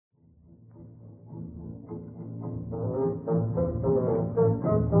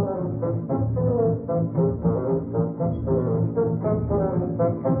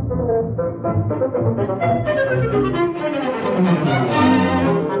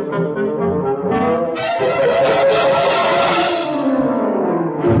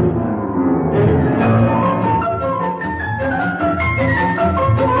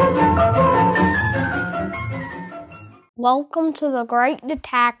Welcome to the Great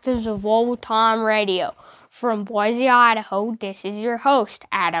Detectives of Old Time Radio. From Boise, Idaho, this is your host,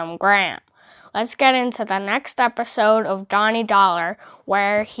 Adam Graham. Let's get into the next episode of Johnny Dollar,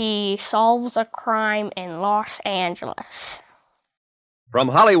 where he solves a crime in Los Angeles. From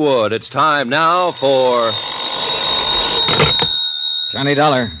Hollywood, it's time now for... Johnny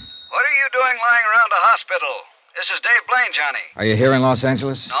Dollar. What are you doing lying around a hospital? This is Dave Blaine, Johnny. Are you here in Los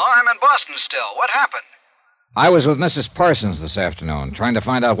Angeles? No, I'm in Boston still. What happened? I was with Mrs. Parsons this afternoon, trying to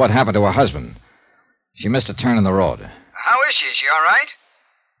find out what happened to her husband. She missed a turn in the road. How is she? Is she all right?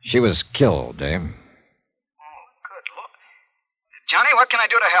 She was killed, Dave. Oh, good Lord. Johnny, what can I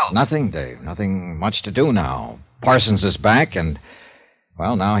do to help? Nothing, Dave. Nothing much to do now. Parsons is back, and,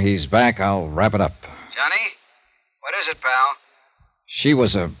 well, now he's back, I'll wrap it up. Johnny, what is it, pal? She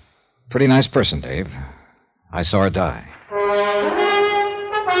was a pretty nice person, Dave. I saw her die.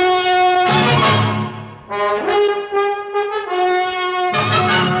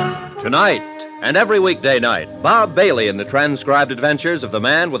 Tonight, and every weekday night, Bob Bailey in the transcribed adventures of the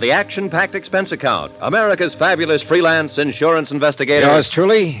man with the action-packed expense account, America's fabulous freelance insurance investigator. Yours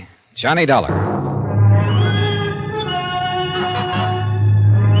truly, Johnny Dollar.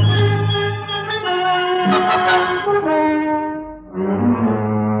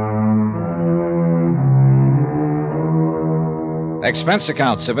 Expense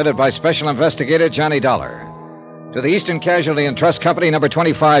account submitted by Special Investigator Johnny Dollar to the Eastern Casualty and Trust Company, number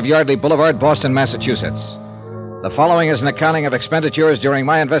 25 Yardley Boulevard, Boston, Massachusetts. The following is an accounting of expenditures during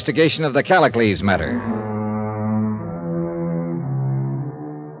my investigation of the Callicles matter.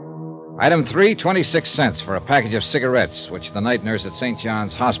 Item 3, 26 cents for a package of cigarettes, which the night nurse at St.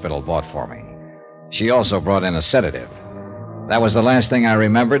 John's Hospital bought for me. She also brought in a sedative. That was the last thing I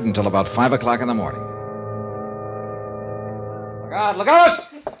remembered until about 5 o'clock in the morning. Look out! Look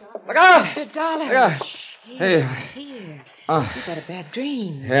out! Look out! Mr. Dollar. Yeah. Here. Hey. Here. Oh. You've got a bad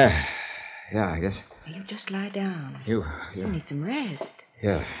dream. Yeah, I guess. Now, you just lie down. You need some rest.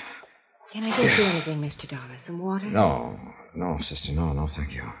 Yeah. Can I get you anything, Mr. Dollar? Some water? No, sister, no,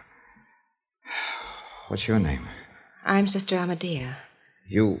 thank you. What's your name? I'm Sister Amadea.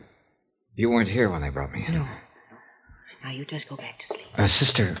 You weren't here when they brought me in. No. Now, you just go back to sleep.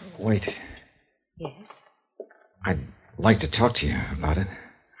 Sister, wait. Yes? I'd like to talk to you about it.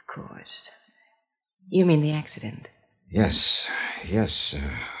 Of course. You mean the accident? Yes,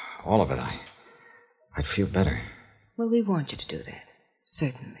 all of it. I'd feel better. Well, we want you to do that.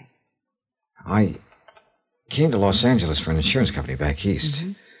 Certainly. I came to Los Angeles for an insurance company back east.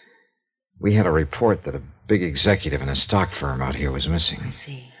 Mm-hmm. We had a report that a big executive in a stock firm out here was missing. I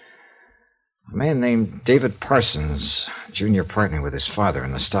see. A man named David Parsons, junior partner with his father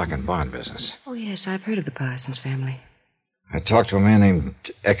in the stock and bond business. Oh, yes, I've heard of the Parsons family. I talked to a man named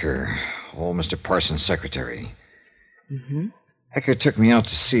Ecker, old Mr. Parsons' secretary. Mm-hmm. Ecker took me out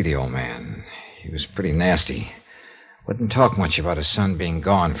to see the old man. He was pretty nasty. Wouldn't talk much about his son being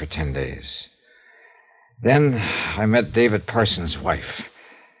gone for 10 days. Then I met David Parsons' wife.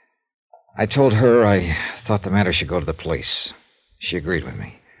 I told her I thought the matter should go to the police. She agreed with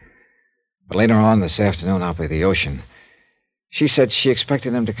me. But later on this afternoon out by the ocean, she said she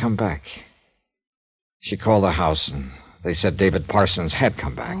expected him to come back. She called the house, and they said David Parsons had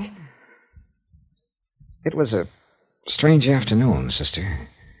come back. Oh. It was a strange afternoon, sister.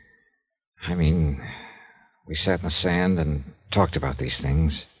 I mean, we sat in the sand and talked about these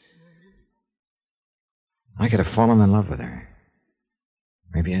things. I could have fallen in love with her.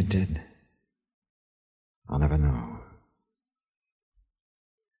 Maybe I did. I'll never know.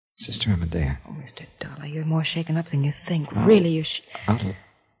 Sister Amadea. Oh, Mr. Dollar, you're more shaken up than you think. Really, you I'll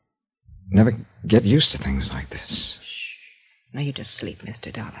never get used to things like this. Shh. Now you just sleep,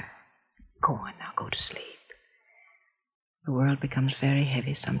 Mr. Dollar. Go on now, go to sleep. The world becomes very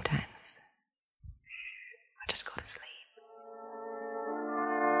heavy sometimes. Now just go to sleep.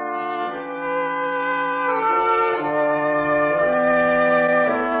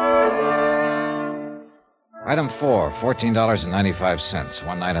 Item 4, $14.95,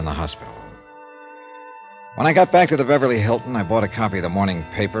 one night in the hospital. When I got back to the Beverly Hilton, I bought a copy of the morning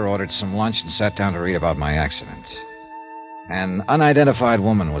paper, ordered some lunch, and sat down to read about my accident. An unidentified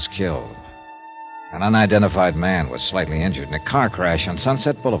woman was killed. An unidentified man was slightly injured in a car crash on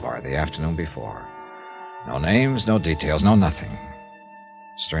Sunset Boulevard the afternoon before. No names, no details, no nothing.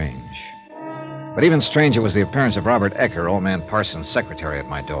 Strange. But even stranger was the appearance of Robert Ecker, old man Parsons' secretary, at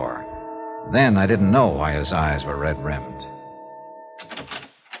my door. Then I didn't know why his eyes were red-rimmed.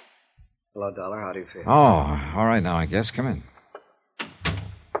 Hello, Dollar. How do you feel? Oh, all right now, I guess. Come in.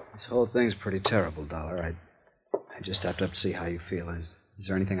 This whole thing's pretty terrible, Dollar. I just stepped up to see how you feel. Is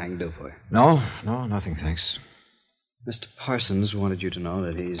there anything I can do for you? No, nothing, thanks. Mr. Parsons wanted you to know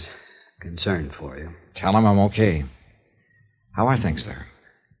that he's concerned for you. Tell him I'm okay. How are things there?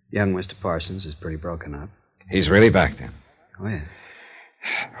 Young Mr. Parsons is pretty broken up. He's really back then? Oh, yeah.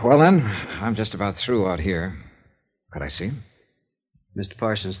 Well, then, I'm just about through out here. Could I see him? Mr.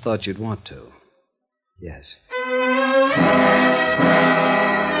 Parsons thought you'd want to. Yes.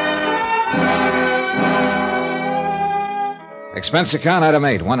 Expense account, item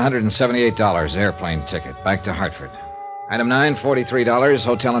 8, $178, airplane ticket, back to Hartford. Item 9, $43,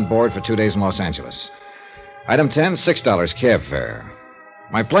 hotel and board for 2 days in Los Angeles. Item 10, $6 cab fare.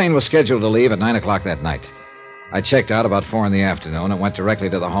 My plane was scheduled to leave at 9 o'clock that night. I checked out about 4 in the afternoon and went directly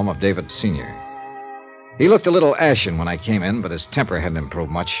to the home of David Sr. He looked a little ashen when I came in, but his temper hadn't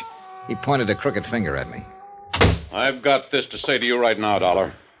improved much. He pointed a crooked finger at me. I've got this to say to you right now,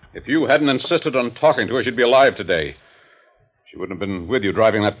 Dollar. If you hadn't insisted on talking to her, she'd be alive today. She wouldn't have been with you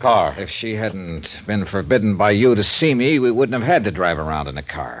driving that car. If she hadn't been forbidden by you to see me, we wouldn't have had to drive around in a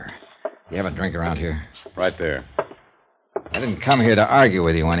car. You have a drink around here? Right there. I didn't come here to argue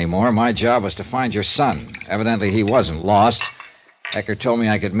with you anymore. My job was to find your son. Evidently, he wasn't lost. Ecker told me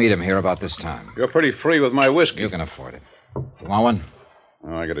I could meet him here about this time. You're pretty free with my whiskey. You can afford it. You want one?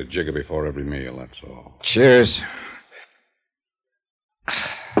 Oh, I got a jigger before every meal, that's all. Cheers.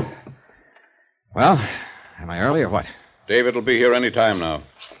 Well, am I early or what? David will be here any time now.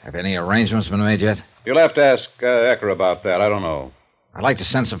 Have any arrangements been made yet? You'll have to ask Ecker about that. I don't know. I'd like to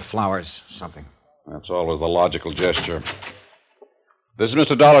send some flowers, something. That's always the logical gesture. This is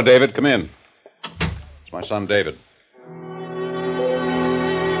Mr. Dollar, David. Come in. It's my son, David.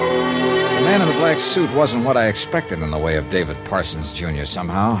 The man in the black suit wasn't what I expected in the way of David Parsons, Jr.,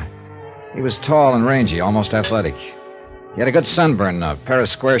 somehow. He was tall and rangy, almost athletic. He had a good sunburn and a pair of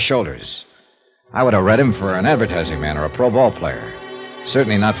square shoulders. I would have read him for an advertising man or a pro ball player.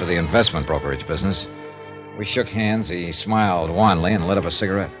 Certainly not for the investment brokerage business. We shook hands. He smiled wanly and lit up a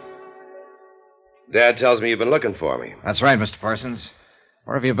cigarette. Dad tells me you've been looking for me. That's right, Mr. Parsons.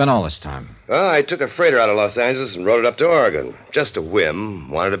 Where have you been all this time? Well, I took a freighter out of Los Angeles and rode it up to Oregon. Just a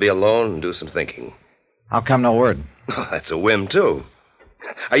whim. Wanted to be alone and do some thinking. How come no word? Oh, that's a whim, too.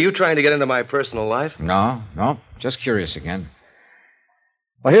 Are you trying to get into my personal life? No. Just curious again.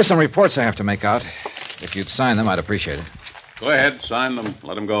 Well, here's some reports I have to make out. If you'd sign them, I'd appreciate it. Go ahead, sign them.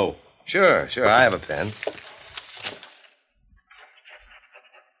 Let him go. Sure. I have a pen.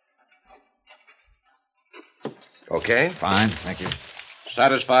 Okay? Fine, thank you.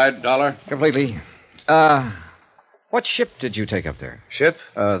 Satisfied, Dollar? Completely. What ship did you take up there? Ship?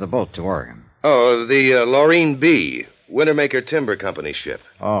 The boat to Oregon. Oh, the Laureen B. Wintermaker Timber Company ship.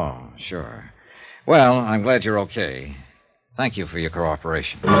 Oh, sure. Well, I'm glad you're okay. Thank you for your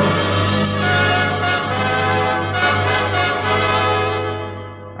cooperation. I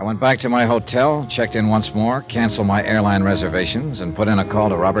went back to my hotel, checked in once more, canceled my airline reservations, and put in a call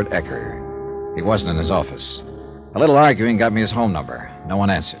to Robert Ecker. He wasn't in his office. A little arguing got me his home number. No one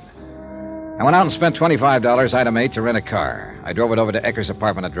answered. I went out and spent $25, item 8, to rent a car. I drove it over to Ecker's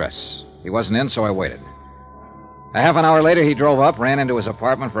apartment address. He wasn't in, so I waited. A half an hour later, he drove up, ran into his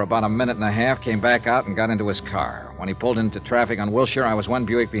apartment for about a minute and a half, came back out and got into his car. When he pulled into traffic on Wilshire, I was one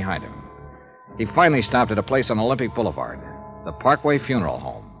Buick behind him. He finally stopped at a place on Olympic Boulevard, the Parkway Funeral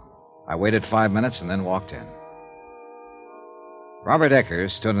Home. I waited 5 minutes and then walked in. Robert Ecker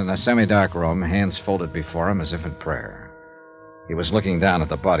stood in a semi-dark room, hands folded before him as if in prayer. He was looking down at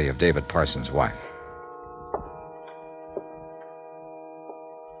the body of David Parsons' wife.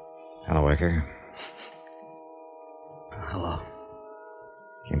 Hello, Ecker. Hello.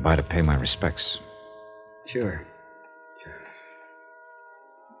 Came by to pay my respects. Sure.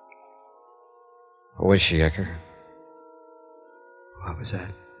 Who is she, Ecker? What was that?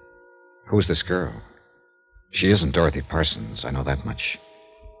 Who's this girl? She isn't Dorothy Parsons, I know that much.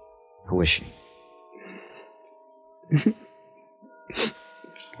 Who is she? We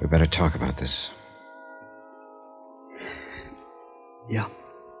better talk about this. Yeah,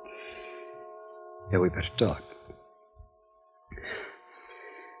 we better talk.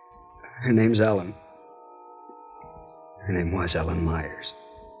 Her name's Ellen. Her name was Ellen Myers.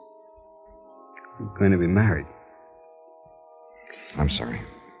 We're going to be married. I'm sorry.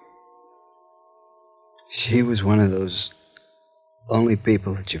 She was one of those lonely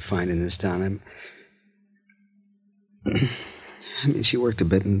people that you find in this town. I mean, she worked a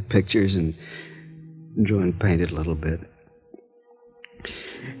bit in pictures and drew and painted a little bit.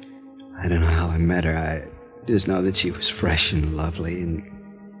 I don't know how I met her. I just know that she was fresh and lovely, and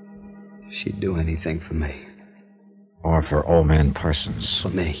she'd do anything for me. Or for old man Parsons. For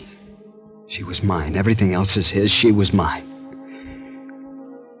me. She was mine. Everything else is his. She was mine.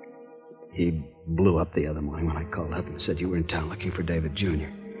 He'd Blew up the other morning when I called up and said you were in town looking for David Jr.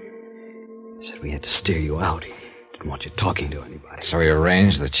 Said we had to steer you out. He didn't want you talking to anybody. So he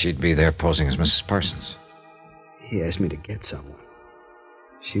arranged that she'd be there posing as Mrs. Parsons. He asked me to get someone.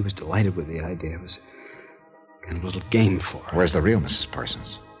 She was delighted with the idea. It was kind of a little game for her. Where's the real Mrs.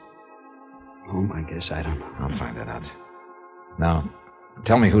 Parsons? Home, I guess. I don't know. I'll find that out. Now,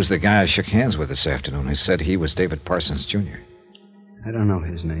 tell me who's the guy I shook hands with this afternoon who said he was David Parsons, Jr.? I don't know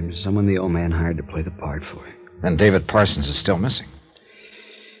his name. It's someone the old man hired to play the part for him. Then David Parsons is still missing.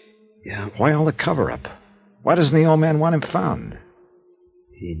 Yeah. Why all the cover-up? Why doesn't the old man want him found?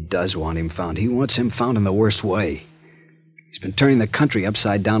 He does want him found. He wants him found in the worst way. He's been turning the country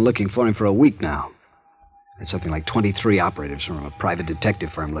upside down looking for him for a week now. There's something like 23 operatives from a private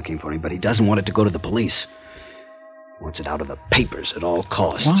detective firm looking for him, but he doesn't want it to go to the police. He wants it out of the papers at all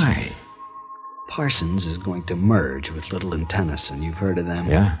costs. Why? Parsons is going to merge with Little and Tennyson. You've heard of them?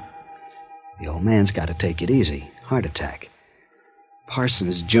 Yeah. The old man's got to take it easy. Heart attack.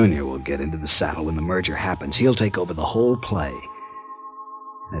 Parsons Jr. will get into the saddle when the merger happens. He'll take over the whole play.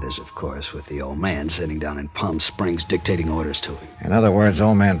 That is, of course, with the old man sitting down in Palm Springs dictating orders to him. In other words,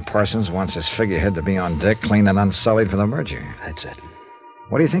 old man Parsons wants his figurehead to be on deck, clean and unsullied for the merger. That's it.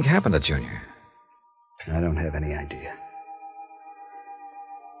 What do you think happened to Junior? I don't have any idea.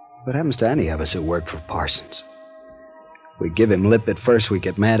 What happens to any of us who work for Parsons? We give him lip at first, we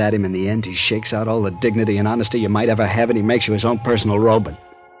get mad at him. In the end, he shakes out all the dignity and honesty you might ever have, and he makes you his own personal robot.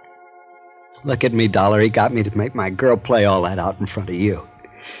 Look at me, Dollar. He got me to make my girl play all that out in front of you.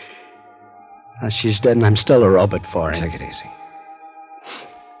 Now she's dead, and I'm still a robot for him. Take it easy.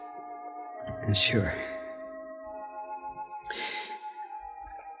 Sure.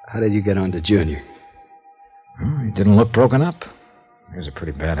 How did you get on to Junior? Well, he didn't look broken up. He was a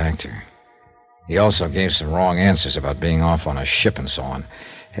pretty bad actor. He also gave some wrong answers about being off on a ship and so on.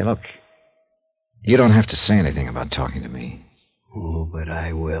 Hey, look, you don't have to say anything about talking to me. Oh, but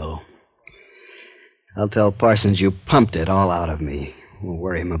I will. I'll tell Parsons you pumped it all out of me. Won't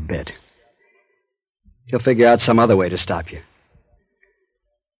worry him a bit. He'll figure out some other way to stop you.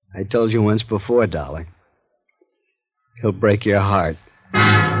 I told you once before, Dollar. He'll break your heart.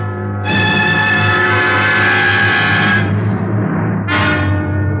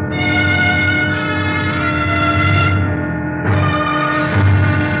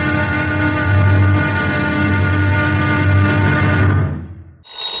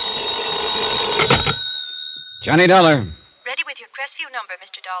 Johnny Dollar. Ready with your Crestview number,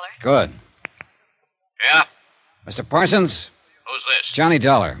 Mr. Dollar. Good. Yeah? Mr. Parsons? Who's this? Johnny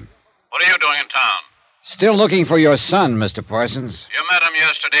Dollar. What are you doing in town? Still looking for your son, Mr. Parsons. You met him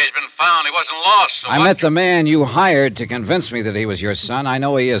yesterday. He's been found. He wasn't lost. So I met the man you hired to convince me that he was your son. I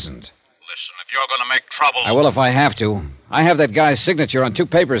know he isn't. Listen, if you're going to make trouble... I will if I have to. I have that guy's signature on 2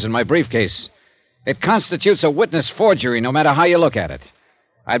 papers in my briefcase. It constitutes a witness forgery, no matter how you look at it.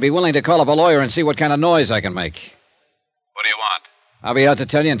 I'd be willing to call up a lawyer and see what kind of noise I can make. What do you want? I'll be out to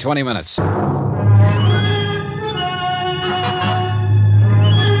tell you in 20 minutes.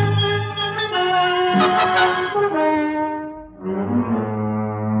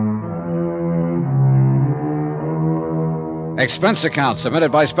 Expense account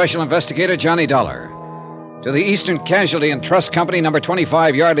submitted by Special Investigator Johnny Dollar to the Eastern Casualty and Trust Company, number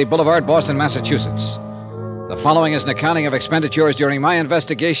 25 Yardley Boulevard, Boston, Massachusetts. The following is an accounting of expenditures during my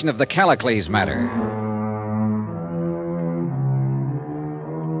investigation of the Callicles matter.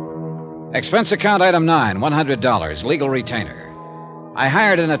 Expense account item 9, $100, legal retainer. I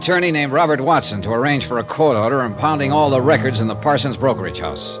hired an attorney named Robert Watson to arrange for a court order impounding all the records in the Parsons brokerage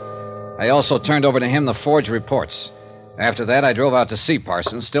house. I also turned over to him the forged reports. After that, I drove out to see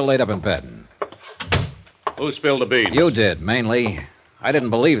Parsons, still laid up in bed. Who spilled the beans? You did, mainly. I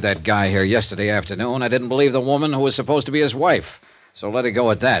didn't believe that guy here yesterday afternoon. I didn't believe the woman who was supposed to be his wife. So let it go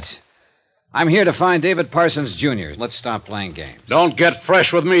at that. I'm here to find David Parsons, Jr. Let's stop playing games. Don't get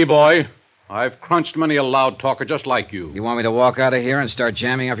fresh with me, boy. I've crunched many a loud talker just like you. You want me to walk out of here and start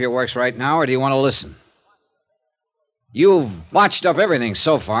jamming up your works right now, or do you want to listen? You've botched up everything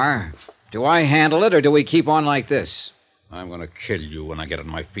so far. Do I handle it, or do we keep on like this? I'm going to kill you when I get on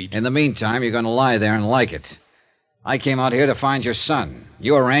my feet. In the meantime, you're going to lie there and like it. I came out here to find your son.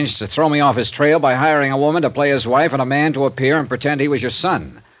 You arranged to throw me off his trail by hiring a woman to play his wife and a man to appear and pretend he was your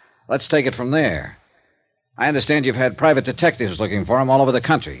son. Let's take it from there. I understand you've had private detectives looking for him all over the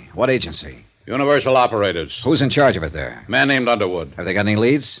country. What agency? Universal Operators. Who's in charge of it there? Man named Underwood. Have they got any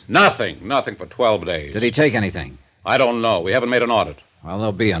leads? Nothing for 12 days. Did he take anything? I don't know. We haven't made an audit. Well,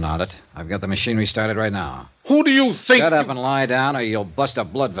 there'll be an audit. I've got the machinery started right now. Who do you think... Shut up and lie down, or you'll bust a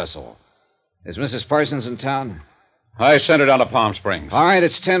blood vessel. Is Mrs. Parsons in town? I sent her down to Palm Springs. All right,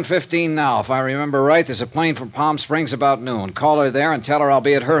 it's 10:15 now. If I remember right, there's a plane from Palm Springs about noon. Call her there and tell her I'll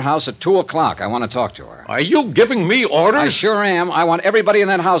be at her house at 2 o'clock. I want to talk to her. Are you giving me orders? I sure am. I want everybody in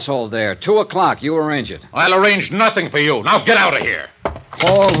that household there. 2 o'clock. You arrange it. I'll arrange nothing for you. Now get out of here.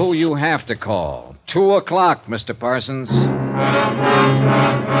 Call who you have to call. 2 o'clock, Mr. Parsons.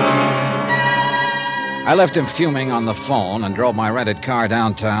 I left him fuming on the phone and drove my rented car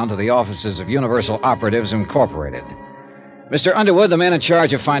downtown to the offices of Universal Operatives Incorporated. Mr. Underwood, the man in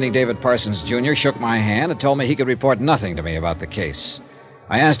charge of finding David Parsons, Jr., shook my hand and told me he could report nothing to me about the case.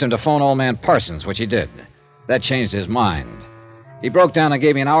 I asked him to phone old man Parsons, which he did. That changed his mind. He broke down and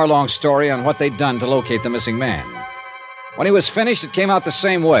gave me an hour-long story on what they'd done to locate the missing man. When he was finished, it came out the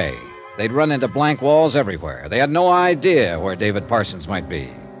same way. They'd run into blank walls everywhere. They had no idea where David Parsons might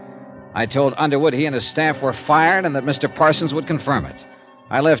be. I told Underwood he and his staff were fired and that Mr. Parsons would confirm it.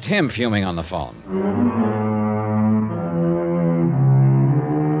 I left him fuming on the phone.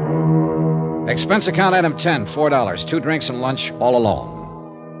 Expense account item 10, $4, 2 drinks and lunch, all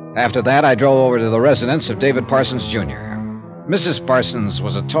alone. After that, I drove over to the residence of David Parsons, Jr. Mrs. Parsons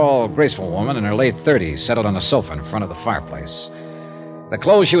was a tall, graceful woman in her late 30s, settled on a sofa in front of the fireplace. The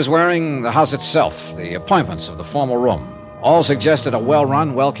clothes she was wearing, the house itself, the appointments of the formal room, all suggested a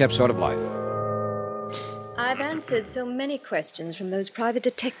well-run, well-kept sort of life. I've answered so many questions from those private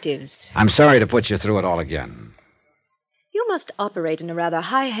detectives. I'm sorry to put you through it all again. You must operate in a rather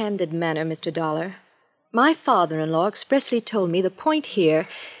high-handed manner, Mr. Dollar. My father-in-law expressly told me the point here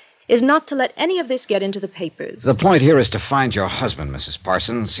is not to let any of this get into the papers. The point here is to find your husband, Mrs.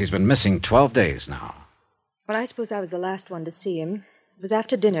 Parsons. He's been missing 12 days now. Well, I suppose I was the last one to see him. It was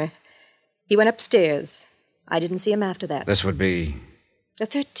after dinner. He went upstairs. I didn't see him after that. This would be... The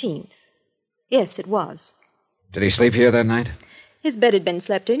 13th. Yes, it was. Did he sleep here that night? His bed had been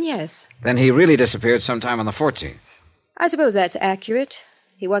slept in, yes. Then he really disappeared sometime on the 14th. I suppose that's accurate.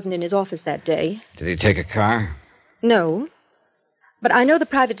 He wasn't in his office that day. Did he take a car? No. But I know the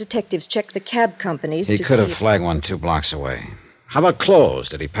private detectives checked the cab companies He could have flagged one 2 blocks away. How about clothes?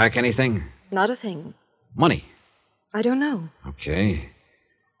 Did he pack anything? Not a thing. Money? I don't know. Okay.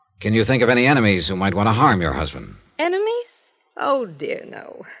 Can you think of any enemies who might want to harm your husband? Enemies? Oh, dear,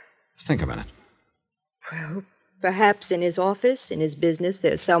 no. Think a minute. Well, perhaps in his office, in his business,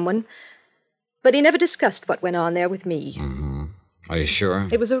 there's someone. But he never discussed what went on there with me. Mm-hmm. Are you sure?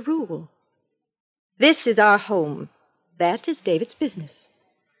 It was a rule. This is our home. That is David's business.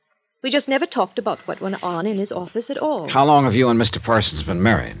 We just never talked about what went on in his office at all. How long have you and Mr. Parsons been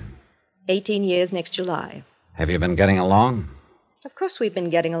married? 18 years next July. Have you been getting along? Of course we've been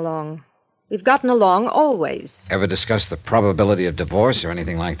getting along. We've gotten along always. Ever discussed the probability of divorce or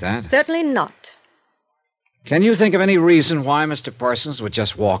anything like that? Certainly not. Can you think of any reason why Mr. Parsons would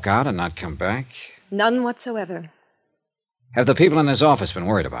just walk out and not come back? None whatsoever. Have the people in his office been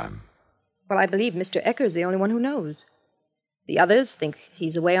worried about him? Well, I believe Mr. Ecker's the only one who knows. The others think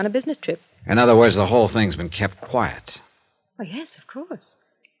he's away on a business trip. In other words, the whole thing's been kept quiet. Oh, yes, of course.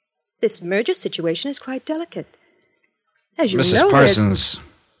 This merger situation is quite delicate. As you know, Mrs. Parsons,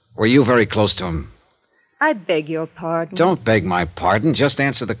 were you very close to him? I beg your pardon. Don't beg my pardon. Just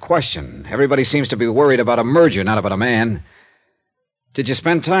answer the question. Everybody seems to be worried about a merger, not about a man. Did you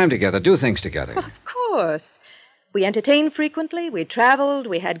spend time together, do things together? Well, of course. We entertained frequently, we traveled,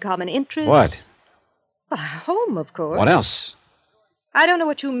 we had common interests. What? Well, home, of course. What else? I don't know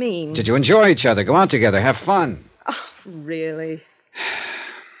what you mean. Did you enjoy each other, go out together, have fun? Oh, really?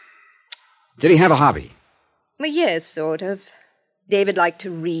 Did he have a hobby? Well, yes, sort of. David liked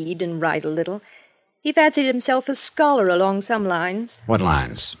to read and write a little. He fancied himself a scholar along some lines. What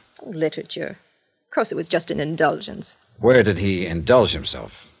lines? Literature. Of course, it was just an indulgence. Where did he indulge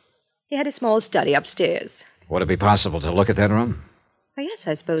himself? He had a small study upstairs. Would it be possible to look at that room? Oh, yes,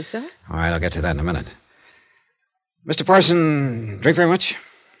 I suppose so. All right, I'll get to that in a minute. Mr. Parson, drink very much?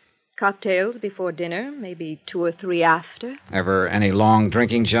 Cocktails before dinner, maybe 2 or 3 after. Ever any long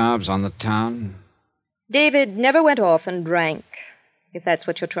drinking jobs on the town? David never went off and drank, if that's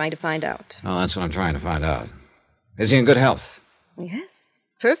what you're trying to find out. Oh, that's what I'm trying to find out. Is he in good health? Yes,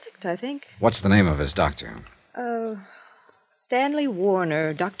 perfect, I think. What's the name of his doctor? Stanley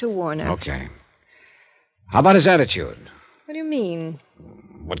Warner, Dr. Warner. Okay. How about his attitude? What do you mean?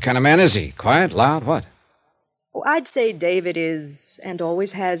 What kind of man is he? Quiet, loud, what? Oh, I'd say David is, and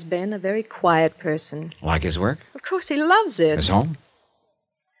always has been, a very quiet person. Like his work? Of course, he loves it. His home?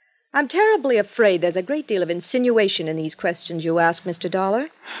 I'm terribly afraid there's a great deal of insinuation in these questions you ask, Mr. Dollar.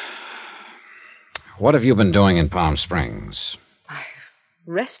 What have you been doing in Palm Springs?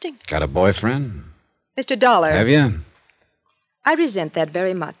 Resting. Got a boyfriend? Mr. Dollar. Have you? I resent that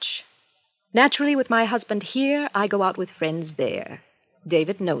very much. Naturally, with my husband here, I go out with friends there.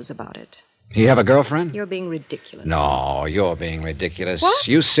 David knows about it. You have a girlfriend? You're being ridiculous. No, you're being ridiculous. What?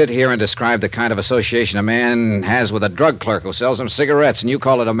 You sit here and describe the kind of association a man has with a drug clerk who sells him cigarettes, and you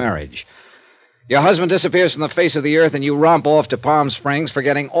call it a marriage. Your husband disappears from the face of the earth, and you romp off to Palm Springs,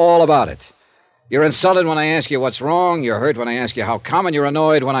 forgetting all about it. You're insulted when I ask you what's wrong. You're hurt when I ask you how come, and you're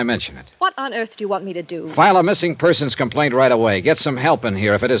annoyed when I mention it. What on earth do you want me to do? File a missing persons complaint right away. Get some help in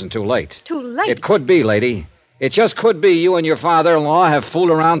here if it isn't too late. Too late? It could be, lady. It just could be you and your father-in-law have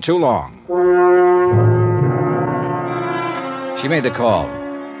fooled around too long. She made the call.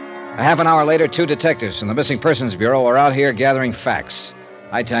 A half an hour later, 2 detectives from the Missing Persons Bureau were out here gathering facts.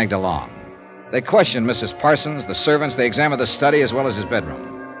 I tagged along. They questioned Mrs. Parsons, the servants. They examined the study as well as his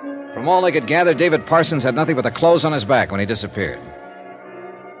bedroom. From all they could gather, David Parsons had nothing but the clothes on his back when he disappeared.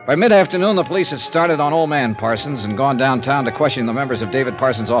 By mid-afternoon, the police had started on old man Parsons and gone downtown to question the members of David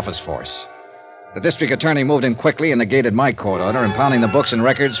Parsons' office force. The district attorney moved in quickly and negated my court order, impounding the books and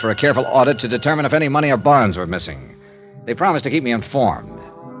records for a careful audit to determine if any money or bonds were missing. They promised to keep me informed.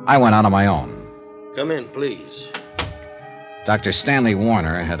 I went on my own. Come in, please. Dr. Stanley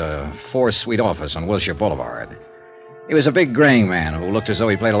Warner had a 4-suite office on Wilshire Boulevard. He was a big graying man who looked as though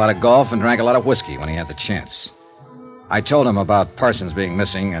he played a lot of golf and drank a lot of whiskey when he had the chance. I told him about Parsons being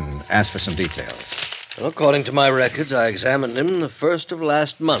missing and asked for some details. Well, according to my records, I examined him the 1st of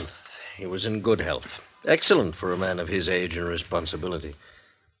last month. He was in good health. Excellent for a man of his age and responsibility.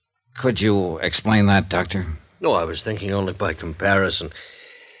 Could you explain that, Doctor? No, I was thinking only by comparison.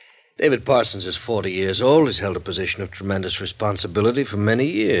 David Parsons is 40 years old. He's held a position of tremendous responsibility for many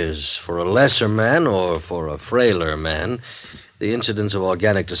years. For a lesser man, or for a frailer man, the incidence of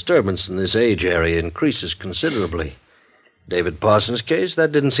organic disturbance in this age area increases considerably. David Parsons' case,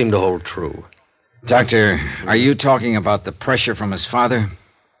 that didn't seem to hold true. Doctor, are you talking about the pressure from his father?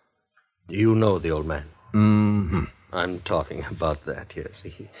 You know the old man. Mm-hmm. I'm talking about that, yes.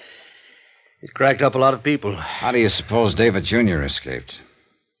 He cracked up a lot of people. How do you suppose David Jr. escaped?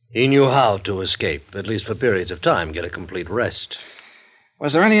 He knew how to escape, at least for periods of time, get a complete rest.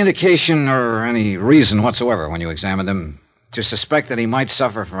 Was there any indication or any reason whatsoever when you examined him to suspect that he might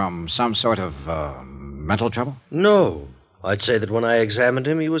suffer from some sort of mental trouble? No. I'd say that when I examined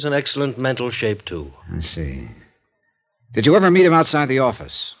him, he was in excellent mental shape, too. I see. Did you ever meet him outside the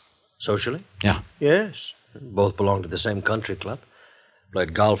office? Socially? Yeah. Yes. Both belonged to the same country club.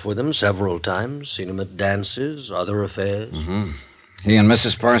 Played golf with him several times, seen him at dances, other affairs. Mm-hmm. He and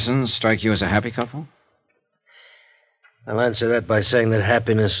Mrs. Parsons strike you as a happy couple? I'll answer that by saying that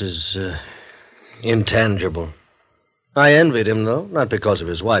happiness is intangible. I envied him, though, not because of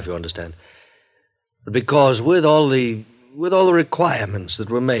his wife, you understand, but because with all the requirements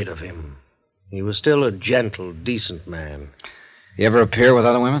that were made of him, he was still a gentle, decent man. You ever appear with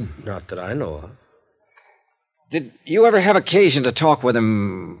other women? Not that I know of. Did you ever have occasion to talk with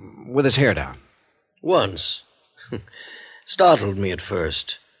him with his hair down? Once. Startled me at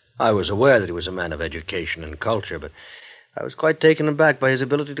first. I was aware that he was a man of education and culture, but I was quite taken aback by his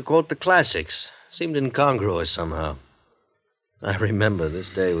ability to quote the classics. Seemed incongruous somehow. I remember this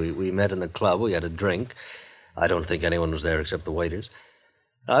day we met in the club. We had a drink. I don't think anyone was there except the waiters.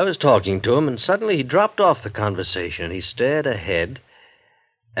 I was talking to him, and suddenly he dropped off the conversation, and he stared ahead,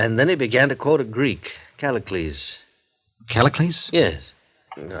 and then he began to quote a Greek, Callicles. Callicles? Yes.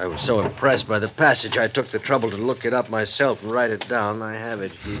 I was so impressed by the passage, I took the trouble to look it up myself and write it down. I have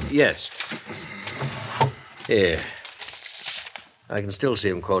it. Yes. Here. I can still see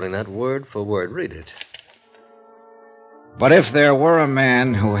him quoting that word for word. Read it. But if there were a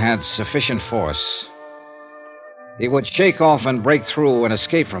man who had sufficient force, he would shake off and break through and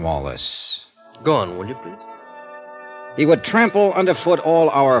escape from all this. Go on, will you, please? He would trample underfoot all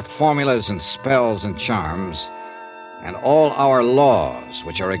our formulas and spells and charms, and all our laws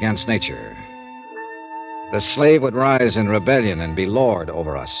which are against nature. The slave would rise in rebellion and be lord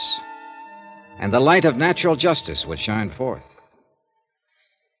over us, and the light of natural justice would shine forth.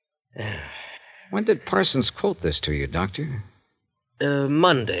 When did Parsons quote this to you, Doctor?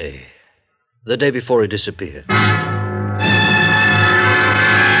 Monday, the day before he disappeared.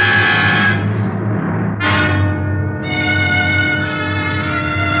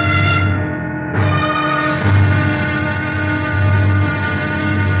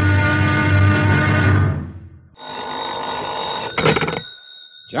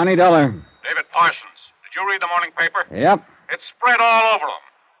 Johnny Dollar. David Parsons. Did you read the morning paper? Yep. It's spread all over them.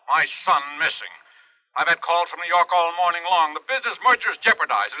 My son missing. I've had calls from New York all morning long. The business merger's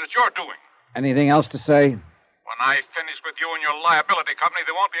jeopardized, and it's your doing. Anything else to say? When I finish with you and your liability company,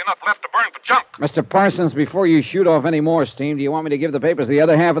 there won't be enough left to burn for junk. Mr. Parsons, before you shoot off any more steam, do you want me to give the papers the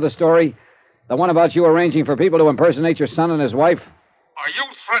other half of the story? The one about you arranging for people to impersonate your son and his wife? Are you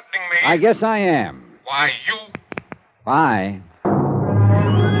threatening me? I guess I am. Why, you... Bye.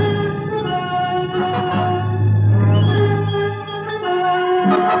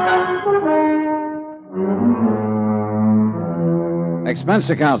 Expense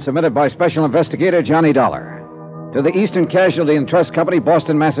account submitted by Special Investigator Johnny Dollar to the Eastern Casualty and Trust Company,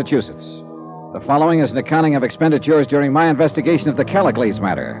 Boston, Massachusetts. The following is an accounting of expenditures during my investigation of the Callicles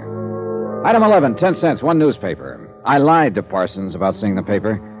matter. Item 11, 10 cents, one newspaper. I lied to Parsons about seeing the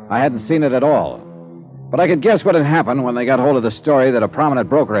paper. I hadn't seen it at all. But I could guess what had happened when they got hold of the story that a prominent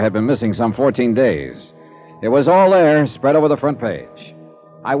broker had been missing some 14 days. It was all there, spread over the front page.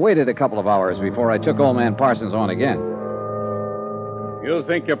 I waited a couple of hours before I took old man Parsons on again. You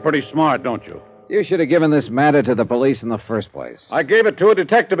think you're pretty smart, don't you? You should have given this matter to the police in the first place. I gave it to a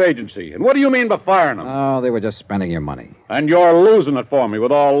detective agency. And what do you mean by firing them? Oh, they were just spending your money. And you're losing it for me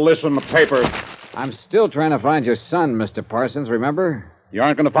with all this in the paper. I'm still trying to find your son, Mr. Parsons, remember? You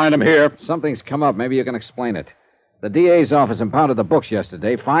aren't going to find him here. Something's come up. Maybe you can explain it. The DA's office impounded the books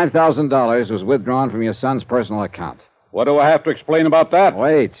yesterday. $5,000 was withdrawn from your son's personal account. What do I have to explain about that?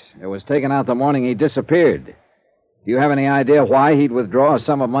 Wait. It was taken out the morning he disappeared. Do you have any idea why he'd withdraw a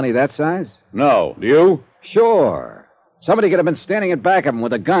sum of money that size? No. Do you? Sure. Somebody could have been standing in back of him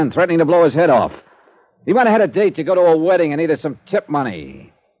with a gun, threatening to blow his head off. He might have had a date to go to a wedding and needed some tip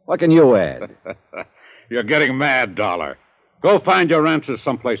money. What can you add? You're getting mad, Dollar. Go find your answers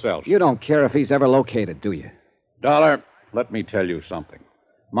someplace else. You don't care if he's ever located, do you? Dollar, let me tell you something.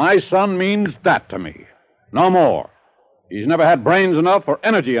 My son means that to me. No more. He's never had brains enough or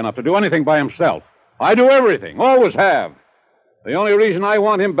energy enough to do anything by himself. I do everything, always have. The only reason I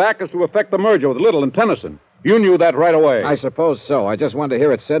want him back is to effect the merger with Little and Tennyson. You knew that right away. I suppose so. I just wanted to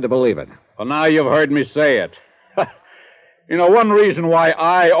hear it said to believe it. Well, now you've heard me say it. You know, one reason why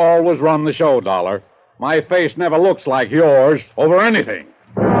I always run the show, Dollar. My face never looks like yours over anything.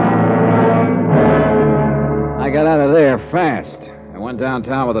 I got out of there fast. I went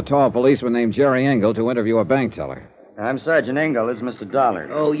downtown with a tall policeman named Jerry Engel to interview a bank teller. I'm Sergeant Engel. This is Mr. Dollar.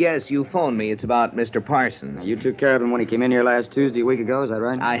 Oh, yes, you phoned me. It's about Mr. Parsons. You took care of him when he came in here last Tuesday, a week ago, is that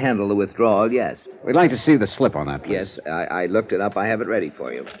right? I handled the withdrawal, yes. We'd like to see the slip on that, please. Yes, I looked it up. I have it ready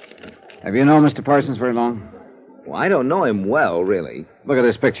for you. Have you known Mr. Parsons very long? Well, I don't know him well, really. Look at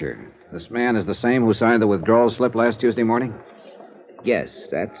this picture. This man is the same who signed the withdrawal slip last Tuesday morning? Yes,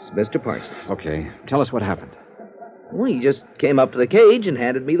 that's Mr. Parsons. Okay. Tell us what happened. Well, he just came up to the cage and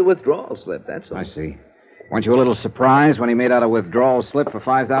handed me the withdrawal slip, that's all. I see. Weren't you a little surprised when he made out a withdrawal slip for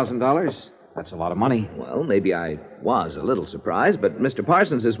 $5,000? That's a lot of money. Well, maybe I was a little surprised, but Mr.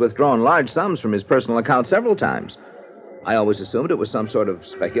 Parsons has withdrawn large sums from his personal account several times. I always assumed it was some sort of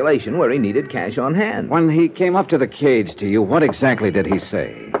speculation where he needed cash on hand. When he came up to the cage to you, what exactly did he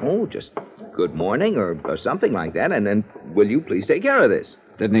say? Oh, just good morning or something like that, and then, will you please take care of this?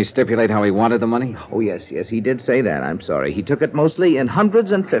 Didn't he stipulate how he wanted the money? Oh, yes, he did say that. I'm sorry. He took it mostly in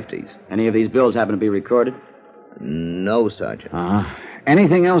hundreds and fifties. Any of these bills happen to be recorded? No, Sergeant.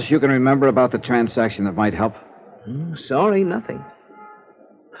 Anything else you can remember about the transaction that might help? Sorry, nothing.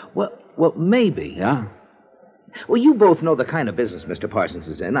 Well, maybe. Yeah? Well, you both know the kind of business Mr. Parsons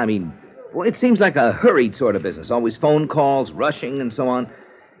is in. I mean, well, it seems like a hurried sort of business. Always phone calls, rushing, and so on.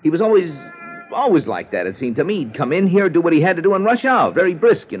 He was always like that, it seemed to me. He'd come in here, do what he had to do, and rush out. Very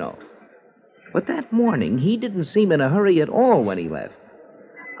brisk, you know. But that morning, he didn't seem in a hurry at all when he left.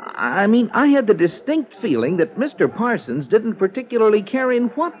 I mean, I had the distinct feeling that Mr. Parsons didn't particularly care in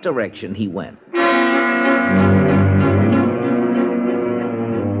what direction he went.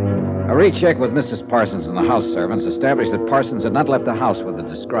 A recheck with Mrs. Parsons and the house servants established that Parsons had not left the house with the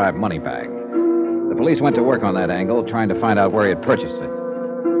described money bag. The police went to work on that angle, trying to find out where he had purchased it.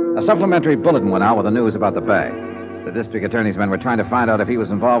 A supplementary bulletin went out with the news about the bag. The district attorney's men were trying to find out if he was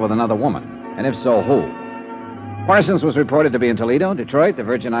involved with another woman, and if so, who. Parsons was reported to be in Toledo, Detroit, the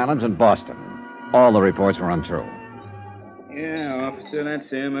Virgin Islands, and Boston. All the reports were untrue. Yeah, officer, that's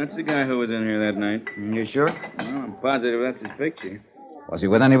him. That's the guy who was in here that night. You sure? Well, I'm positive that's his picture. Was he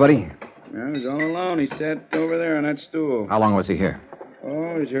with anybody? No, he was all alone. He sat over there on that stool. How long was he here?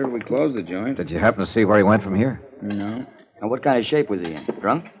 Oh, he's here till we closed the joint. Did you happen to see where he went from here? No. Now, what kind of shape was he in?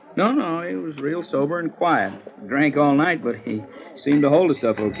 Drunk? No, he was real sober and quiet. Drank all night, but he seemed to hold his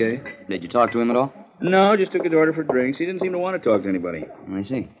stuff okay. Did you talk to him at all? No, just took his order for drinks. He didn't seem to want to talk to anybody. I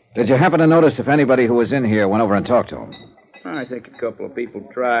see. Did you happen to notice if anybody who was in here went over and talked to him? I think a couple of people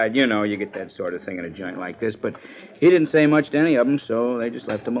tried. You know, you get that sort of thing in a joint like this, but he didn't say much to any of them, so they just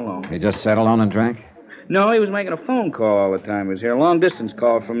left him alone. He just sat alone and drank? No, he was making a phone call all the time. He was here, a long-distance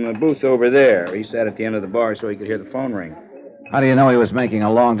call from the booth over there. He sat at the end of the bar so he could hear the phone ring. How do you know he was making a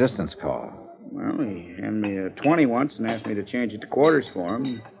long-distance call? Well, he handed me a 20 once and asked me to change it to quarters for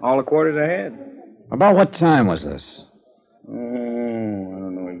him. All the quarters I had. About what time was this? Oh, I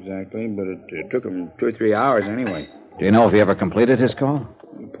don't know exactly, but it took him 2 or 3 hours anyway. Do you know if he ever completed his call?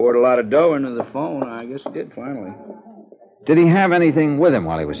 He poured a lot of dough into the phone. I guess he did finally. Did he have anything with him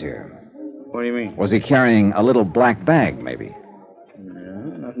while he was here? What do you mean? Was he carrying a little black bag, maybe?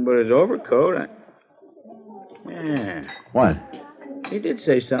 No, nothing but his overcoat. Yeah. What? He did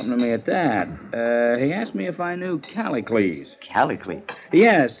say something to me at that. He asked me if I knew Callicles. Callicles?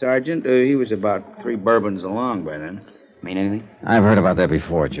 Yes, Sergeant. He was about 3 bourbons along by then. Mean anything? I've heard about that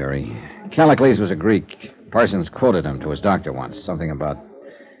before, Jerry. Callicles was a Greek. Parsons quoted him to his doctor once. Something about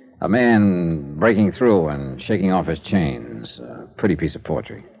a man breaking through and shaking off his chains. A pretty piece of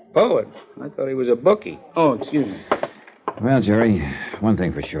poetry. Poet? I thought he was a bookie. Oh, excuse me. Well, Jerry, one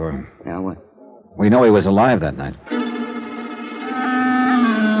thing for sure. Yeah, what? We know he was alive that night.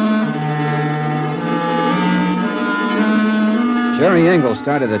 Jerry Engel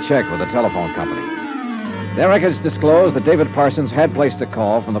started a check with the telephone company. Their records disclosed that David Parsons had placed a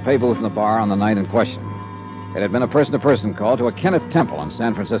call from the pay booth in the bar on the night in question. It had been a person-to-person call to a Kenneth Temple in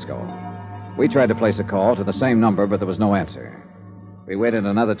San Francisco. We tried to place a call to the same number, but there was no answer. We waited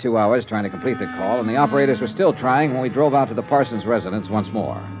another 2 hours trying to complete the call, and the operators were still trying when we drove out to the Parsons residence once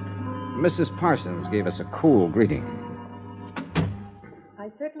more. Mrs. Parsons gave us a cool greeting. I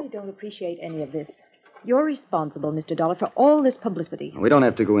certainly don't appreciate any of this. You're responsible, Mr. Dollar, for all this publicity. We don't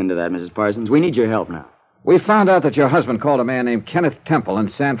have to go into that, Mrs. Parsons. We need your help now. We found out that your husband called a man named Kenneth Temple in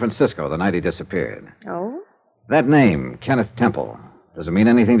San Francisco the night he disappeared. Oh? That name, Kenneth Temple, does it mean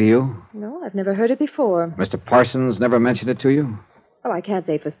anything to you? No, I've never heard it before. Mr. Parsons never mentioned it to you? Well, I can't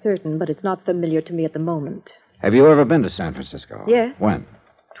say for certain, but it's not familiar to me at the moment. Have you ever been to San Francisco? Yes. When?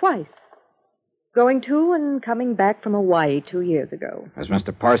 Twice. Going to and coming back from Hawaii 2 years ago. Has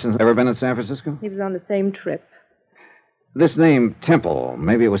Mr. Parsons ever been in San Francisco? He was on the same trip. This name, Temple,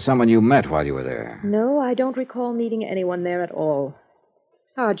 maybe it was someone you met while you were there. No, I don't recall meeting anyone there at all.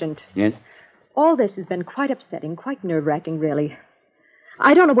 Sergeant. Yes? All this has been quite upsetting, quite nerve-wracking, really.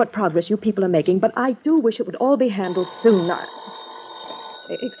 I don't know what progress you people are making, but I do wish it would all be handled soon.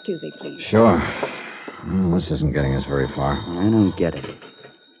 Excuse me, please. Sure. Well, this isn't getting us very far. I don't get it.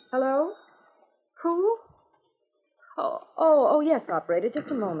 Hello? Who? Oh, yes, operator.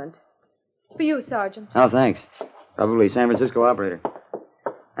 Just a moment. It's for you, Sergeant. Oh, thanks. Probably San Francisco operator.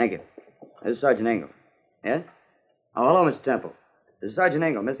 Thank you. This is Sergeant Engel. Yes? Oh, hello, Mr. Temple. This is Sergeant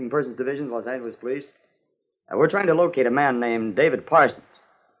Engel, Missing Persons Division, Los Angeles Police. We're trying to locate a man named David Parsons.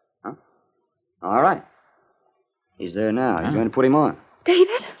 Huh? All right. He's there now. You're going to put him on.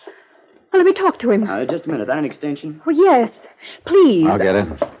 David? Well, let me talk to him. Just a minute. That an extension? Oh, yes. Please. I'll get it.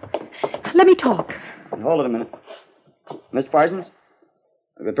 Let me talk. Hold it a minute. Mr. Parsons?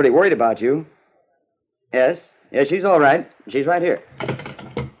 I've been pretty worried about you. Yes. Yes, she's all right. She's right here.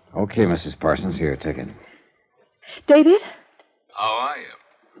 Okay, Mrs. Parsons. Here, take it. David? How are you?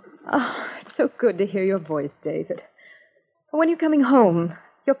 Oh, it's so good to hear your voice, David. When are you coming home?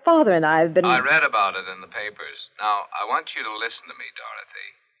 Your father and I have been... I read about it in the papers. Now, I want you to listen to me, Dorothy.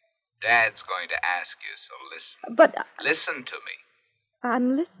 Dad's going to ask you, so listen. But... Listen to me.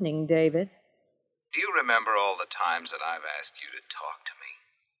 I'm listening, David. Do you remember all the times that I've asked you to talk to me?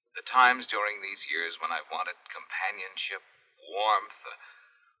 The times during these years when I've wanted companionship, warmth,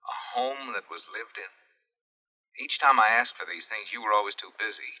 a home that was lived in? Each time I asked for these things, you were always too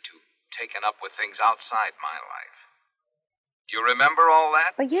busy, too taken up with things outside my life. Do you remember all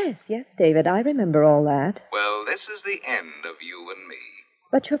that? Oh, yes, David, I remember all that. Well, this is the end of you and me.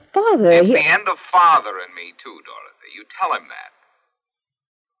 But your father... It's the end of Father and me, too, Dorothy. You tell him that.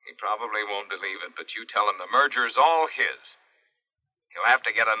 He probably won't believe it, but you tell him the merger's all his. He'll have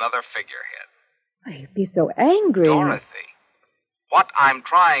to get another figurehead. You'd be so angry. Dorothy, what I'm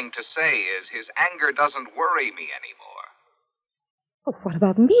trying to say is his anger doesn't worry me anymore. Oh, what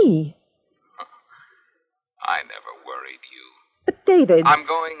about me? I never worried you. But, David... I'm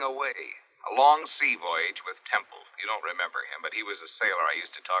going away. A long sea voyage with Temple. You don't remember him, but he was a sailor I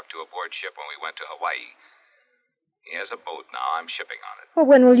used to talk to aboard ship when we went to Hawaii. He has a boat now. I'm shipping on it. Well,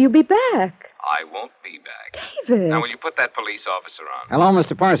 when will you be back? I won't be back. David! Now, will you put that police officer on? Hello,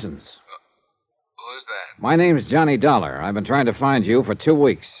 Mr. Parsons. Who's that? My name's Johnny Dollar. I've been trying to find you for 2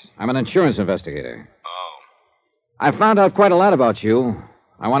 weeks. I'm an insurance investigator. Oh. I found out quite a lot about you.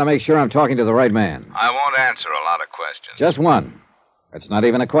 I want to make sure I'm talking to the right man. I won't answer a lot of questions. Just one. It's not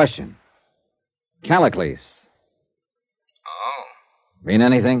even a question. Callicles. Oh. Mean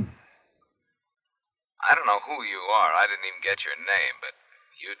anything? I don't know who you are. I didn't even get your name, but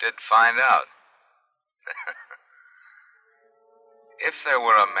you did find out. If there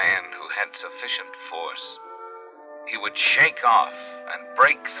were a man who had sufficient force, he would shake off and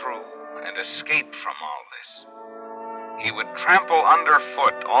break through and escape from all this. He would trample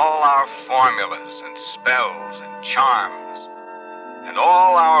underfoot all our formulas and spells and charms, and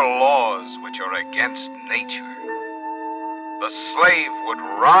all our laws which are against nature. The slave would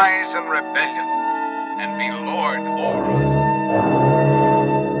rise in rebellion and be lord over us.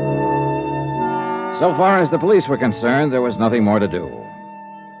 So far as the police were concerned, there was nothing more to do.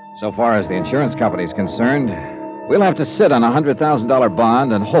 So far as the insurance company's concerned, we'll have to sit on a $100,000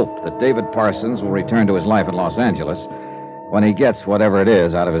 bond and hope that David Parsons will return to his life in Los Angeles when he gets whatever it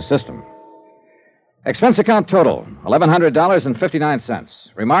is out of his system. Expense account total,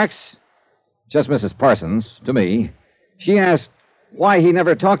 $1,100.59. Remarks? Just Mrs. Parsons, to me. She asked why he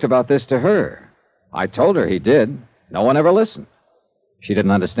never talked about this to her. I told her he did. No one ever listened. She didn't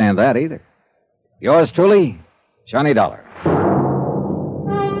understand that either. Yours truly, Johnny Dollar.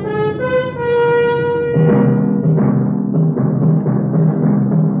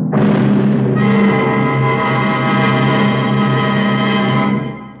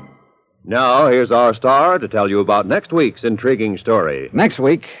 Now, here's our star to tell you about next week's intriguing story. Next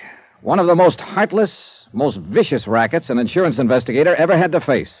week, one of the most heartless, most vicious rackets an insurance investigator ever had to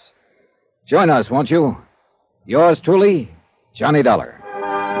face. Join us, won't you? Yours truly, Johnny Dollar.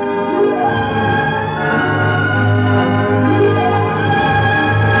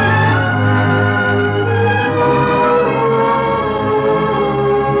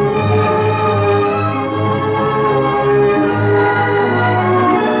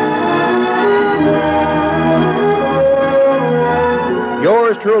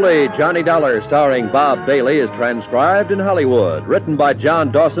 Yours truly, Johnny Dollar, starring Bob Bailey, is transcribed in Hollywood. Written by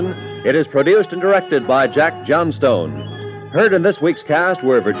John Dawson, it is produced and directed by Jack Johnstone. Heard in this week's cast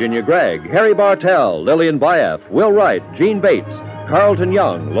were Virginia Gregg, Harry Bartell, Lillian Buyeff, Will Wright, Jeanne Bates, Carleton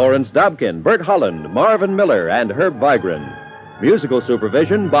Young, Lawrence Dobkin, Bert Holland, Marvin Miller, and Herb Vigran. Musical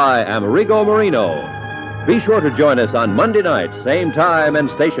supervision by Amerigo Marino. Be sure to join us on Monday night, same time and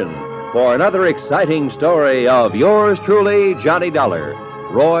station, for another exciting story of yours truly, Johnny Dollar.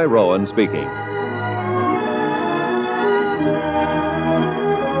 Roy Rowan speaking.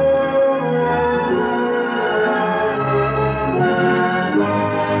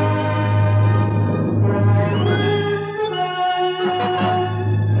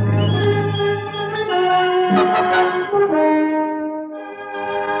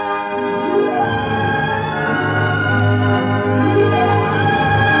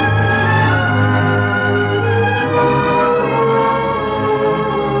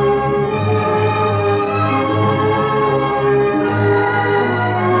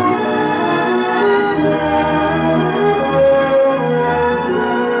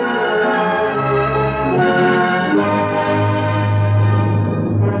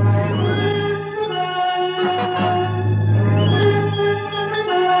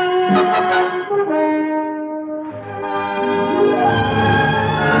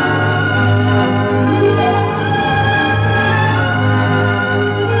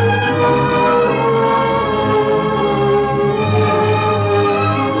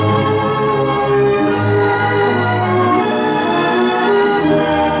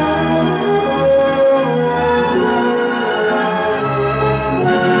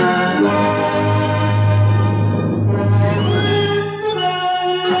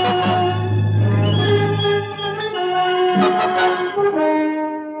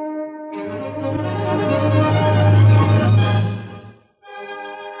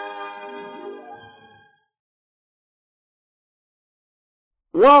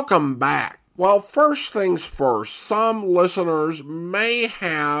 Welcome back. Well, first things first, some listeners may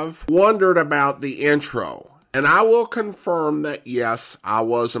have wondered about the intro, and I will confirm that yes, I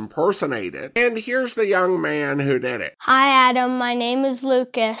was impersonated. And here's the young man who did it. Hi, Adam. My name is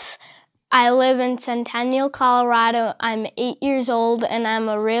Lucas. I live in Centennial, Colorado. I'm 8 years old, and I'm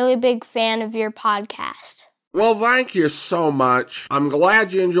a really big fan of your podcast. Well, thank you so much. I'm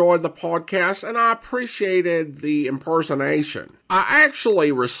glad you enjoyed the podcast, and I appreciated the impersonation. I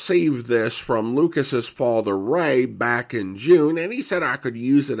actually received this from Lucas's father, Ray, back in June, and he said I could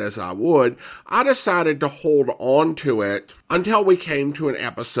use it as I would. I decided to hold on to it until we came to an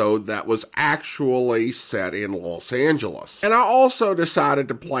episode that was actually set in Los Angeles. And I also decided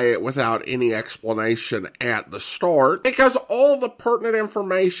to play it without any explanation at the start, because all the pertinent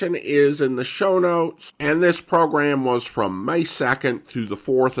information is in the show notes, and this program was from May 2nd through the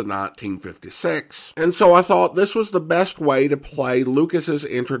 4th of 1956. And so I thought this was the best way to play Lucas's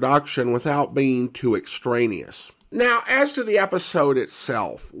introduction without being too extraneous. Now, as to the episode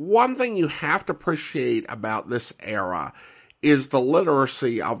itself, one thing you have to appreciate about this era is the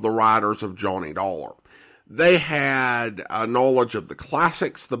literacy of the writers of Johnny Dollar. They had a knowledge of the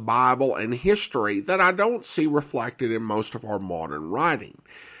classics, the Bible, and history that I don't see reflected in most of our modern writing.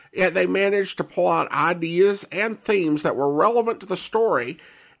 Yet they managed to pull out ideas and themes that were relevant to the story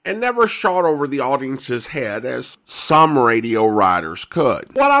and never shot over the audience's head as some radio writers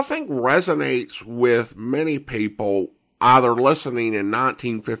could. What I think resonates with many people, either listening in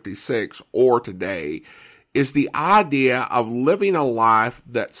 1956 or today, is the idea of living a life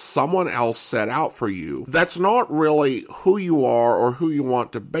that someone else set out for you that's not really who you are or who you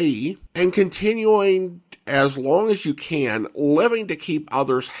want to be, and continuing as long as you can, living to keep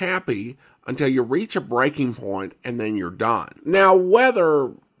others happy until you reach a breaking point and then you're done. Now,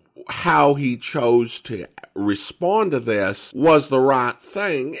 whether how he chose to respond to this was the right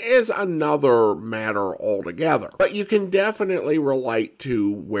thing is another matter altogether, but you can definitely relate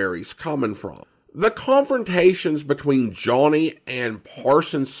to where he's coming from. The confrontations between Johnny and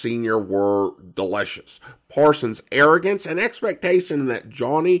Parsons Sr. were delicious. Parsons' arrogance and expectation that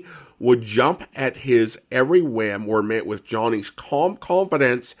Johnny would jump at his every whim were met with Johnny's calm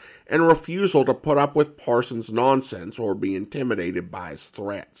confidence and refusal to put up with Parsons' nonsense or be intimidated by his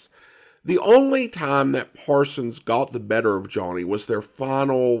threats. The only time that Parsons got the better of Johnny was their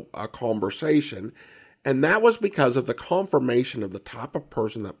final conversation, and that was because of the confirmation of the type of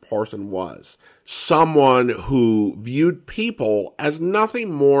person that Parsons was. Someone who viewed people as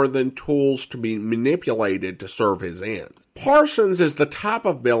nothing more than tools to be manipulated to serve his ends. Parsons is the type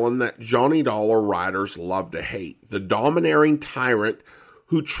of villain that Johnny Dollar writers love to hate. The domineering tyrant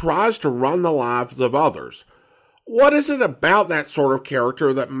who tries to run the lives of others. What is it about that sort of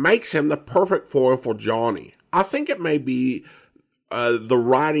character that makes him the perfect foil for Johnny? I think it may be the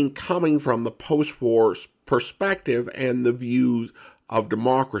writing coming from the post-war perspective and the views of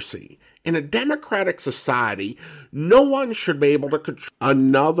democracy. In a democratic society, no one should be able to control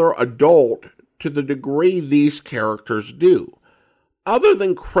another adult to the degree these characters do. Other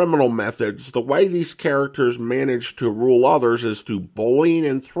than criminal methods, the way these characters manage to rule others is through bullying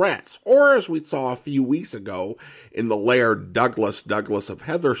and threats, or as we saw a few weeks ago in the Laird Douglas of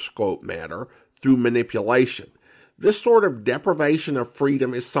Heatherscope matter, through manipulation. This sort of deprivation of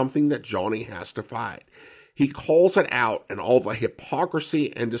freedom is something that Johnny has to fight. He calls it out and all the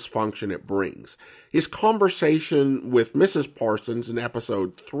hypocrisy and dysfunction it brings. His conversation with Mrs. Parsons in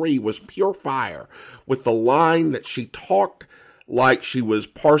episode 3 was pure fire, with the line that she talked like she was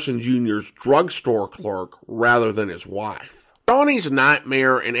Parsons Jr.'s drugstore clerk rather than his wife. Johnny's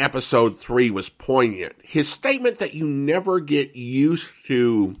nightmare in episode 3 was poignant. His statement that you never get used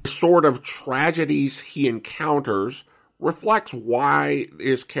to the sort of tragedies he encounters reflects why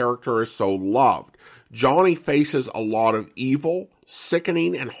his character is so loved. Johnny faces a lot of evil,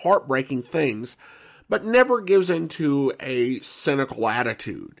 sickening, and heartbreaking things, but never gives into a cynical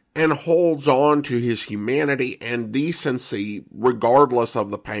attitude and holds on to his humanity and decency regardless of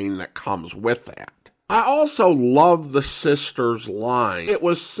the pain that comes with that. I also love the sister's line. It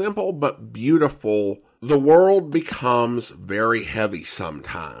was simple but beautiful. The world becomes very heavy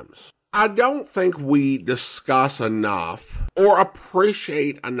sometimes. I don't think we discuss enough or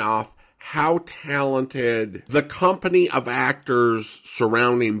appreciate enough how talented the company of actors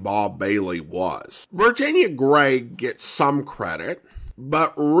surrounding Bob Bailey was. Virginia Gregg gets some credit,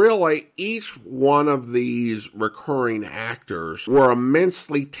 but really each one of these recurring actors were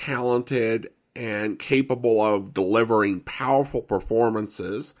immensely talented and capable of delivering powerful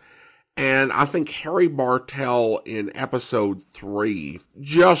performances. And I think Harry Bartell in episode 3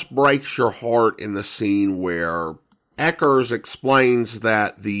 just breaks your heart in the scene where Eckers explains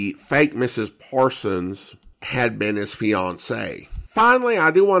that the fake Mrs. Parsons had been his fiancée. Finally,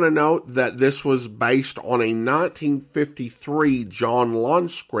 I do want to note that this was based on a 1953 John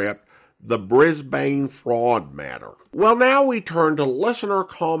Lund script, The Brisbane Fraud Matter. Well, now we turn to listener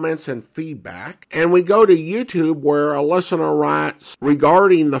comments and feedback, and we go to YouTube where a listener writes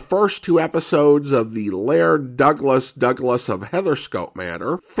regarding the first 2 episodes of the Laird Douglas of Heatherscope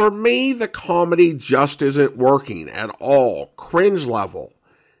matter. For me, the comedy just isn't working at all. Cringe level.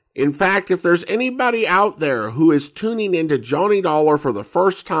 In fact, if there's anybody out there who is tuning into Johnny Dollar for the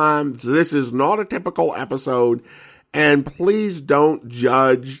first time, this is not a typical episode, and please don't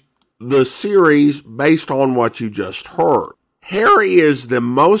judge the series based on what you just heard. Harry is the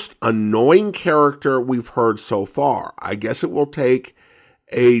most annoying character we've heard so far. I guess it will take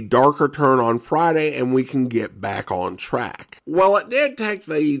a darker turn on Friday and we can get back on track. Well, it did take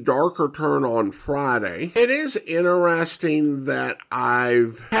the darker turn on Friday. It is interesting that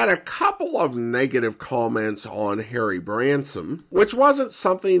I've had a couple of negative comments on Harry Branson, which wasn't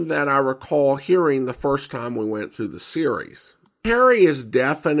something that I recall hearing the first time we went through the series. Harry is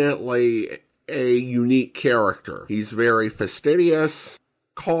definitely a unique character. He's very fastidious,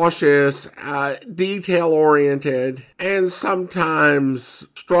 cautious, detail-oriented, and sometimes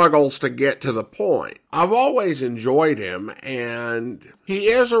struggles to get to the point. I've always enjoyed him, and he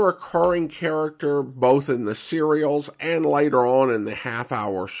is a recurring character both in the serials and later on in the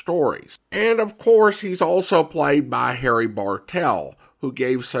half-hour stories. And of course, he's also played by Harry Bartell, who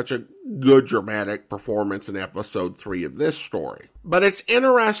gave such a good dramatic performance in episode 3 of this story. But it's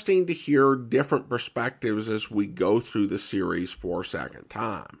interesting to hear different perspectives as we go through the series for a second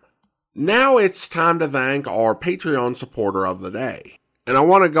time. Now it's time to thank our Patreon supporter of the day. And I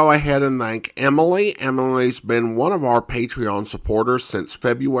want to go ahead and thank Emily. Emily's been one of our Patreon supporters since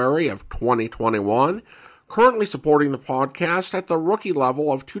February of 2021, currently supporting the podcast at the rookie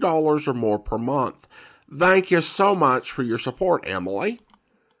level of $2 or more per month. Thank you so much for your support, Emily.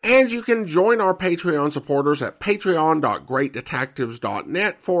 And you can join our Patreon supporters at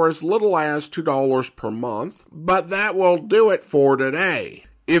patreon.greatdetectives.net for as little as $2 per month. But that will do it for today.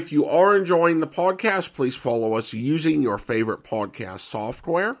 If you are enjoying the podcast, please follow us using your favorite podcast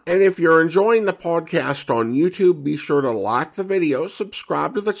software. And if you're enjoying the podcast on YouTube, be sure to like the video,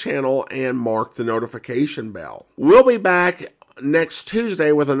 subscribe to the channel, and mark the notification bell. We'll be back next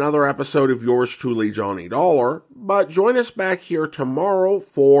Tuesday with another episode of yours truly, Johnny Dollar. But join us back here tomorrow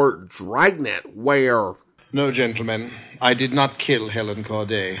for Dragnet, where... No, gentlemen, I did not kill Helen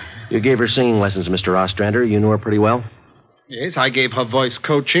Corday. You gave her singing lessons, Mr. Ostrander. You knew her pretty well? Yes, I gave her voice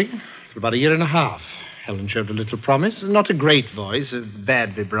coaching for about a year and a half. Helen showed a little promise. Not a great voice, a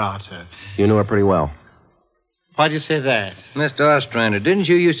bad vibrato. You knew her pretty well. Why do you say that? Mr. Ostrander, didn't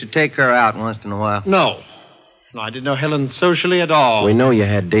you used to take her out once in a while? No, I didn't know Helen socially at all. We know you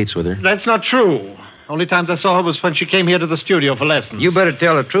had dates with her. That's not true. Only times I saw her was when she came here to the studio for lessons. You better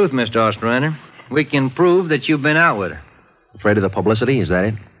tell the truth, Mr. Ostrander. We can prove that you've been out with her. Afraid of the publicity, is that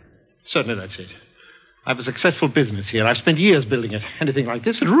it? Certainly that's it. I have a successful business here. I've spent years building it. Anything like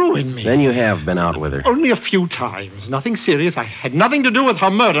this would ruin me. Then you have been out with her. Only a few times. Nothing serious. I had nothing to do with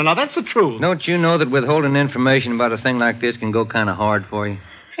her murder. Now, that's the truth. Don't you know that withholding information about a thing like this can go kind of hard for you?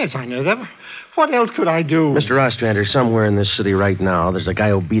 Yes, I know that. What else could I do? Mr. Ostrander, somewhere in this city right now, there's a guy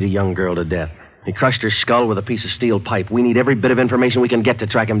who beat a young girl to death. He crushed her skull with a piece of steel pipe. We need every bit of information we can get to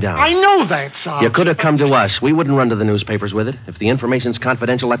track him down. I know that, sir. You could have come to us. We wouldn't run to the newspapers with it. If the information's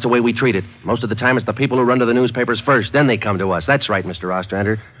confidential, that's the way we treat it. Most of the time, it's the people who run to the newspapers first. Then they come to us. That's right, Mr.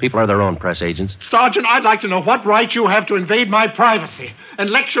 Ostrander. People are their own press agents. Sergeant, I'd like to know what right you have to invade my privacy and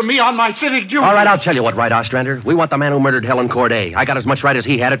lecture me on my civic duties. All right, I'll tell you what right, Ostrander. We want the man who murdered Helen Corday. I got as much right as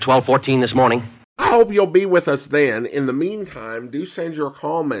he had at 12:14 this morning. I hope you'll be with us then. In the meantime, do send your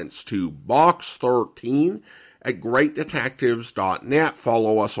comments to box13 at greatdetectives.net.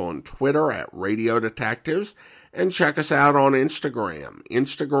 Follow us on Twitter at Radio Detectives, and check us out on Instagram,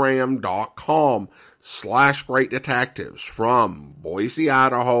 instagram.com/greatdetectives. From Boise,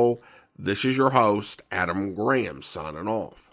 Idaho, this is your host, Adam Graham, signing off.